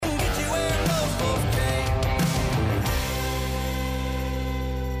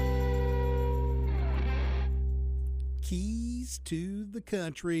Keys to the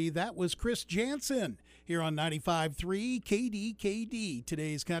Country. That was Chris Jansen here on 95.3 KDKD.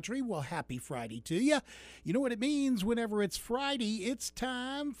 Today's Country. Well, happy Friday to you. You know what it means whenever it's Friday. It's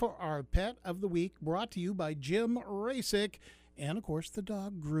time for our Pet of the Week, brought to you by Jim Rasick and, of course, the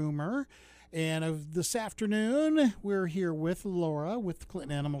dog groomer. And this afternoon, we're here with Laura with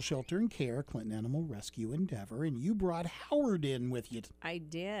Clinton Animal Shelter and Care, Clinton Animal Rescue Endeavor, and you brought Howard in with you. I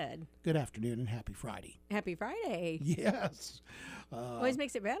did. Good afternoon and happy Friday. Happy Friday. Yes. Always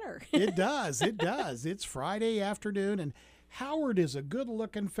makes it better. It does. It does. It's Friday afternoon, and Howard is a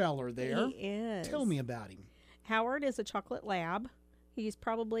good-looking feller there. He is. Tell me about him. Howard is a chocolate lab. He's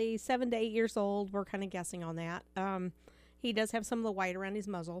probably 7 to 8 years old. We're kind of guessing on that. He does have some of the white around his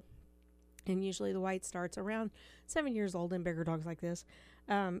muzzle. And usually the white starts around 7 years old in bigger dogs like this.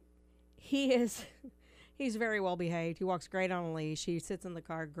 He's very well behaved. He walks great on a leash. He sits in the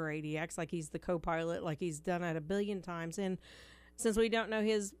car great. He acts like he's the co-pilot, like he's done it a billion times. And since we don't know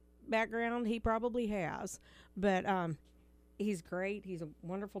his background, he probably has. But he's great. He's a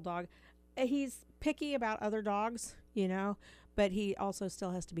wonderful dog. He's picky about other dogs, but he also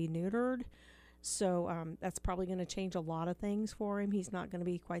still has to be neutered. So that's probably going to change a lot of things for him. He's not going to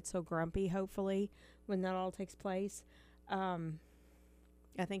be quite so grumpy, hopefully, when that all takes place. I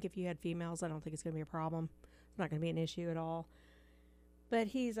think if you had females, I don't think it's going to be a problem. It's not going to be an issue at all. But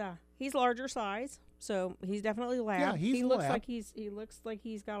he's larger size, so he's definitely lab. Yeah, he looks lab. He looks like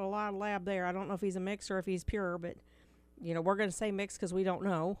he's got a lot of lab there. I don't know if he's a mix or if he's pure, but we're going to say mix because we don't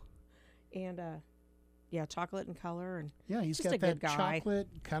know. And yeah, chocolate in color, and he's just got a that good guy. chocolate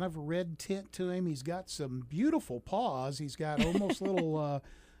kind of red tint to him. He's got some beautiful paws. He's got almost little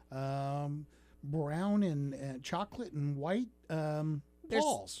brown and chocolate and white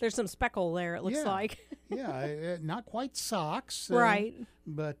paws. There's some speckle there. It looks like. Yeah, not quite socks, right?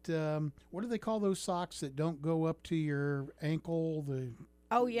 But what do they call those socks that don't go up to your ankle?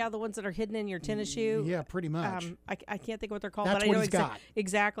 Oh, yeah, the ones that are hidden in your tennis shoe. Yeah, pretty much. I can't think what they're called. That's but I what know he's got.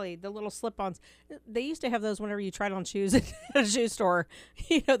 Exactly. The little slip-ons. They used to have those whenever you tried on shoes at a shoe store.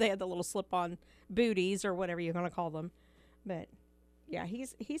 They had the little slip-on booties or whatever you're going to call them. But, yeah,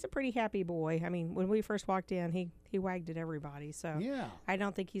 he's a pretty happy boy. I mean, when we first walked in, he wagged at everybody. So yeah. I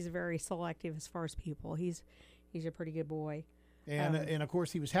don't think he's very selective as far as people. He's a pretty good boy. And of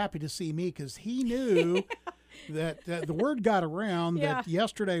course, he was happy to see me because he knew that the word got around that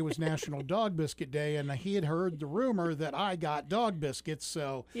yesterday was National Dog Biscuit Day, and he had heard the rumor that I got dog biscuits.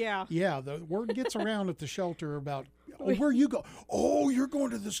 So the word gets around at the shelter about where you go. Oh, you're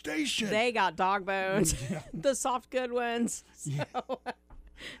going to the station. They got dog bones, the soft good ones. So,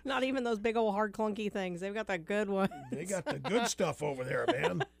 not even those big old hard clunky things. They've got the good ones. They got the good stuff over there,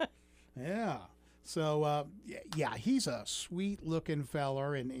 man. Yeah. So, he's a sweet-looking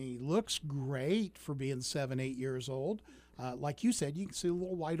feller, and he looks great for being 7, 8 years old. Like you said, you can see a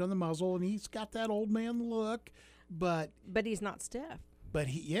little white on the muzzle, and he's got that old man look, but he's not stiff. But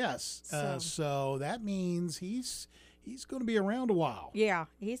so that means he's going to be around a while. Yeah,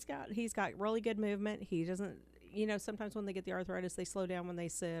 he's got really good movement. He doesn't, sometimes when they get the arthritis, they slow down when they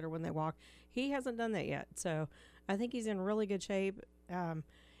sit or when they walk. He hasn't done that yet, so I think he's in really good shape.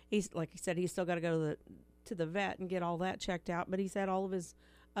 He's, like he said, he's still got to go to the vet and get all that checked out. But he's had all of his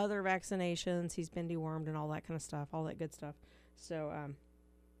other vaccinations. He's been dewormed and all that kind of stuff, all that good stuff. So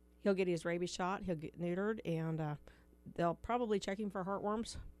he'll get his rabies shot. He'll get neutered, and they'll probably check him for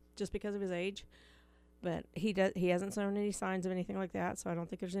heartworms just because of his age. But he hasn't shown any signs of anything like that, so I don't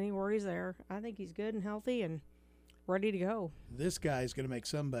think there's any worries there. I think he's good and healthy and ready to go. This guy's going to make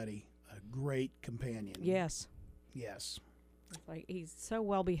somebody a great companion. Yes. Yes. It's like he's so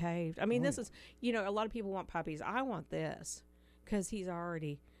well behaved. I mean, this is, a lot of people want puppies. I want this because he's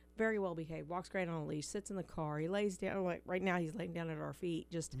already very well behaved, walks great on a leash, sits in the car. He lays down, like right now he's laying down at our feet,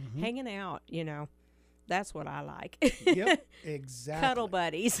 just hanging out, That's what I like. Yep, exactly. Cuddle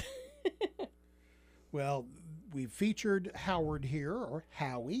buddies. Well, we featured Howard here, or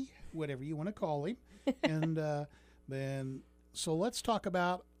Howie, whatever you want to call him. And then, so let's talk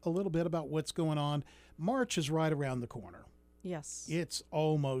about a little bit about what's going on. March is right around the corner. Yes. It's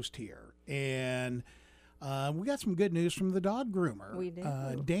almost here. And we got some good news from the dog groomer. We do.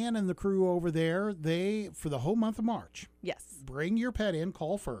 Dan and the crew over there, for the whole month of March. Yes. Bring your pet in,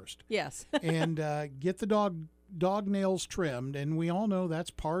 call first. Yes. And get the dog nails trimmed. And we all know that's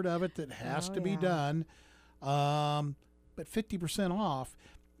part of it that has to be done. But 50% off.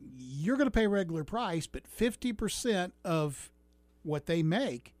 You're going to pay regular price, but 50% of what they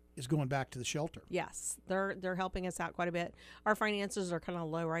make is going back to the shelter. Yes, they're helping us out quite a bit. Our finances are kind of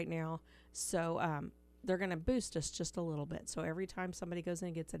low right now, so they're going to boost us just a little bit. So every time somebody goes in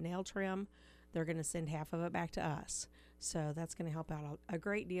and gets a nail trim, they're going to send half of it back to us. So that's going to help out a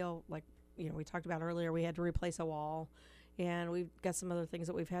great deal. Like, we talked about earlier, we had to replace a wall, and we've got some other things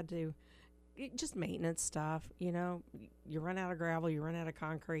that we've had to, just maintenance stuff. You run out of gravel, you run out of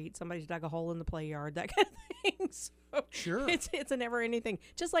concrete, somebody's dug a hole in the play yard, that kind of thing. So Sure. it's a never ending thing,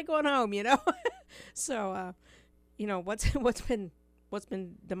 just like going home. So what's been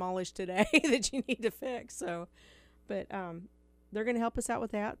demolished today that you need to fix. So, but they're going to help us out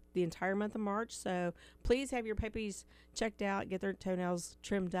with that the entire month of March. So please have your puppies checked out, get their toenails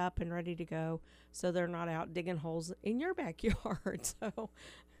trimmed up and ready to go, so they're not out digging holes in your backyard. So,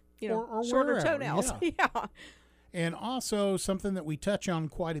 Or shorter wherever, toenails. Yeah. And also something that we touch on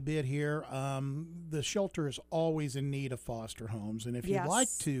quite a bit here, the shelter is always in need of foster homes. And if you'd like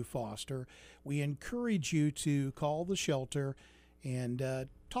Yes. to foster, we encourage you to call the shelter and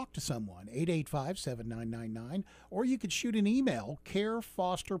talk to someone, 885-7999, or you could shoot an email,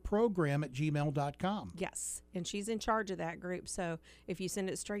 carefosterprogram@gmail.com. Yes, and she's in charge of that group. So if you send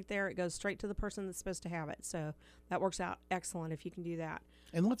it straight there, it goes straight to the person that's supposed to have it. So that works out excellent if you can do that.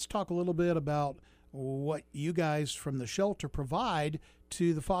 And let's talk a little bit about what you guys from the shelter provide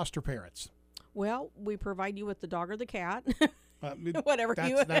to the foster parents. Well, we provide you with the dog or the cat, Whatever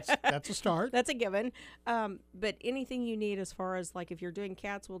whatever that's a start. That's a given. But anything you need, as far as like if you're doing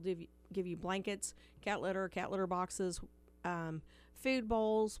cats, we'll give you blankets, cat litter boxes, food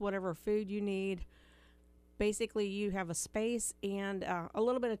bowls, whatever food you need. Basically, you have a space and a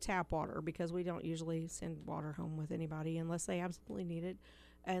little bit of tap water, because we don't usually send water home with anybody unless they absolutely need it.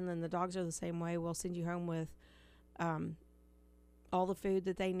 And then the dogs are the same way. We'll send you home with all the food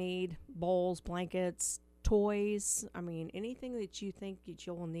that they need, bowls, blankets, toys. I mean, anything that you think that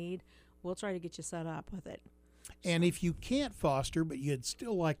you'll need, we'll try to get you set up with it. And if you can't foster, but you'd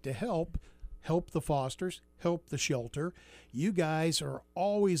still like to help the fosters, help the shelter, you guys are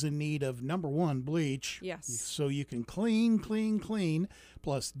always in need of, number one, bleach. Yes. So you can clean,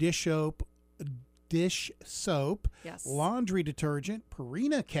 plus dish soap, Yes. laundry detergent,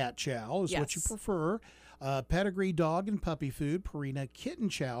 Purina cat chow is what you Yes. prefer, pedigree dog and puppy food, Purina kitten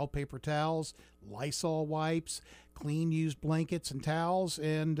chow, paper towels, Lysol wipes, clean used blankets and towels,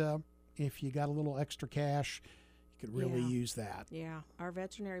 and if you got a little extra cash, you could really Yeah. use that. Yeah, our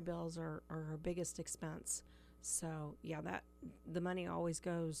veterinary bills are our biggest expense. So yeah, that the money always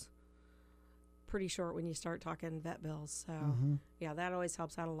goes pretty short when you start talking vet bills. So yeah, that always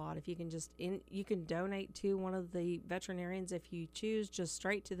helps out a lot. If you can you can donate to one of the veterinarians if you choose, just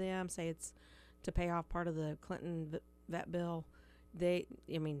straight to them. Say it's to pay off part of the Clinton vet bill.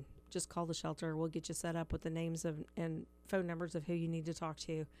 Just call the shelter. We'll get you set up with the names and phone numbers of who you need to talk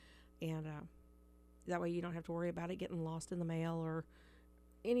to, and that way you don't have to worry about it getting lost in the mail or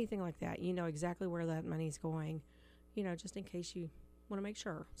anything like that. You know exactly where that money's going, just in case you want to make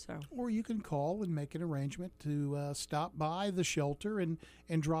sure. So, Or you can call and make an arrangement to stop by the shelter and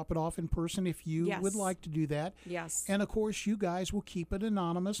drop it off in person if you Yes. would like to do that. yes. And of course, you guys will keep it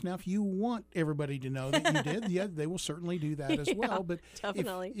anonymous. Now, if you want everybody to know that you did, yeah, they will certainly do that as well. But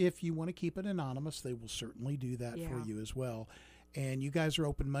definitely. if you want to keep it anonymous, they will certainly do that for Yeah. you as well. And you guys are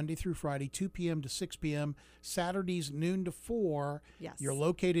open Monday through Friday, 2 p.m. to 6 p.m., Saturdays, noon to 4. Yes. You're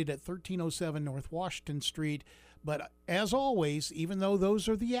located at 1307 North Washington Street. But as always, even though those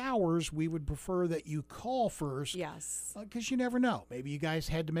are the hours, we would prefer that you call first. Yes. Because you never know. Maybe you guys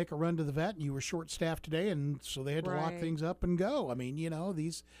had to make a run to the vet and you were short-staffed today, and so they had to lock Right. things up and go. I mean,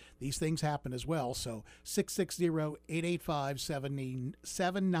 these things happen as well. So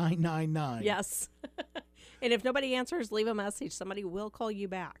 660-885-7999. Yes. And if nobody answers, leave a message. Somebody will call you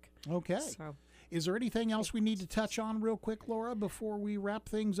back. Okay. So, Is there anything else we need to touch on real quick, Laura, before we wrap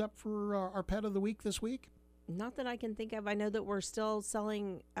things up for our Pet of the Week this week? not that I can think of. I know that we're still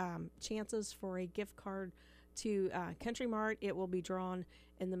selling chances for a gift card to Country Mart. It will be drawn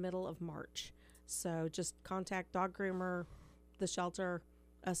in the middle of March. So just contact Dog Groomer, the shelter,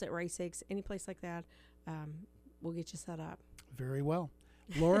 us at Ray 6, any place like that. We'll get you set up. Very well.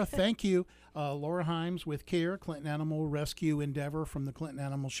 Laura, thank you. Laura Himes with CARE, Clinton Animal Rescue Endeavor from the Clinton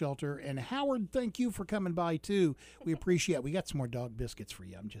Animal Shelter. And Howard, thank you for coming by, too. We appreciate it. We got some more dog biscuits for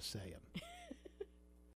you, I'm just saying.